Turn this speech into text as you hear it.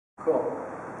Cool.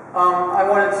 I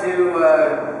wanted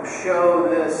to show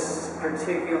this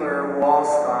particular wall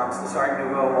sconce, this Art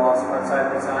Nouveau wall sconce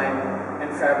I've designed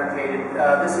and fabricated.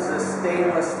 This is a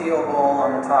stainless steel bowl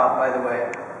on the top, by the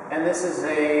way. And this is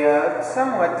a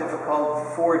somewhat difficult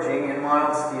forging in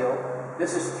mild steel.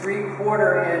 This is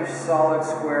 3/4 inch solid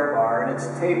square bar, and it's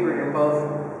tapered in both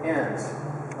ends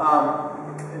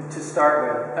to start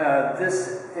with.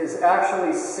 This is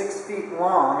actually 6 feet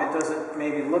long. It doesn't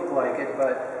maybe look like it,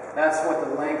 but that's what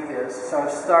the length is. So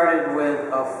I've started with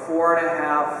a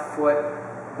 4.5 foot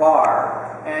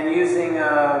bar, and using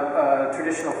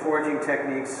traditional forging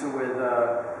techniques with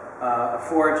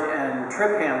forge and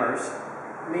trip hammers,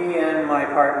 me and my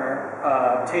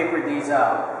partner tapered these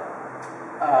out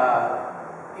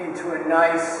into a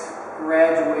nice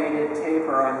graduated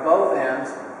taper on both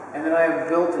ends, and then I have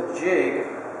built a jig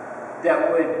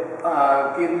that would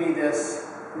give me this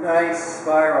nice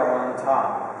spiral on the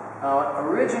top.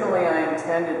 Originally I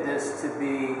intended this to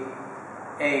be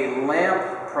a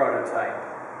lamp prototype,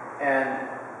 and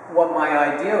what my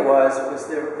idea was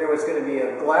there was going to be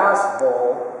a glass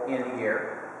bowl in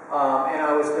here, and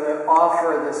I was going to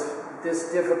offer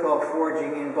this difficult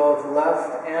forging in both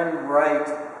left and right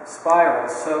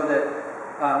spirals, so that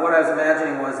what I was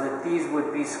imagining was that these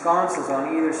would be sconces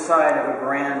on either side of a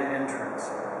grand entrance.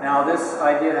 Now this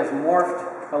idea has morphed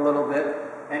a little bit,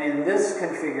 and in this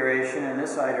configuration, in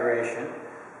this iteration,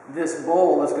 this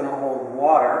bowl is going to hold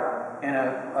water and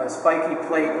a spiky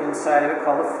plate inside of it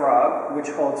called a frog, which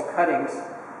holds cuttings.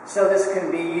 So this can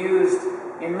be used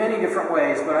in many different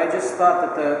ways, but I just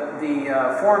thought that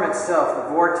the form itself,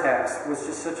 the vortex, was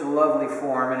just such a lovely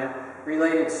form, and it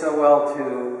related so well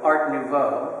to Art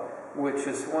Nouveau, which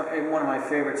is one of my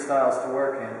favorite styles to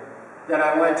work in, that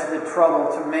I went to the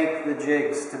trouble to make the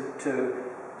jigs to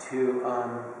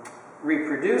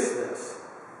reproduce this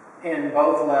in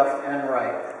both left and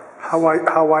right.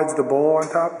 How wide's the bowl on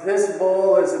top? This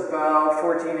bowl is about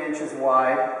 14 inches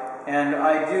wide, and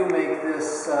I do make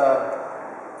this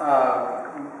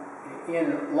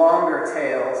in longer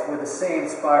tails with the same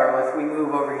spiral. If we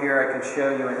move over here, I can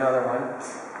show you another one.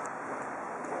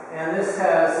 And this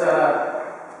has a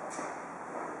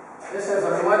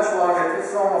much longer, this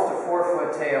is almost a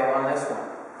 4-foot tail on this one.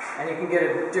 And you can get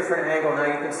a different angle. Now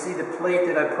you can see the plate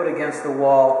that I put against the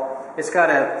wall. It's got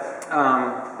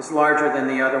it's larger than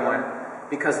the other one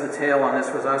because the tail on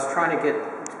this was, I was trying to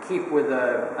keep with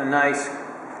a nice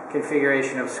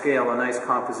configuration of scale, a nice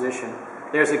composition.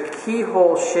 There's a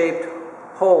keyhole shaped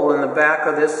hole in the back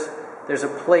of this. There's a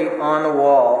plate on the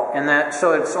wall, and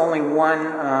so it's only one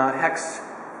hex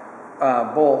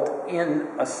bolt in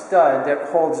a stud that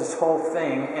holds this whole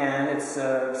thing, and it's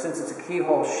since it's a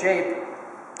keyhole shape,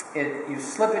 you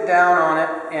slip it down on it,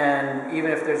 and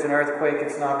even if there's an earthquake,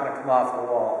 it's not going to come off the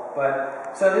wall.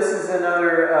 But so this is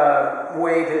another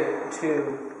way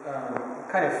to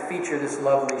kind of feature this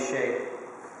lovely shape.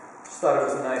 Just thought it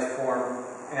was a nice form,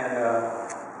 and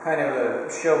kind of a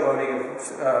showboating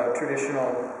of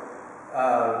traditional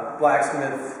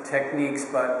blacksmith techniques,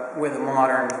 but with a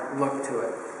modern look to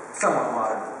it. Somewhat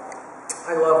modern.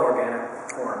 I love organic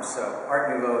forms, so Art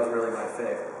Nouveau is really my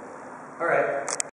fave. All right.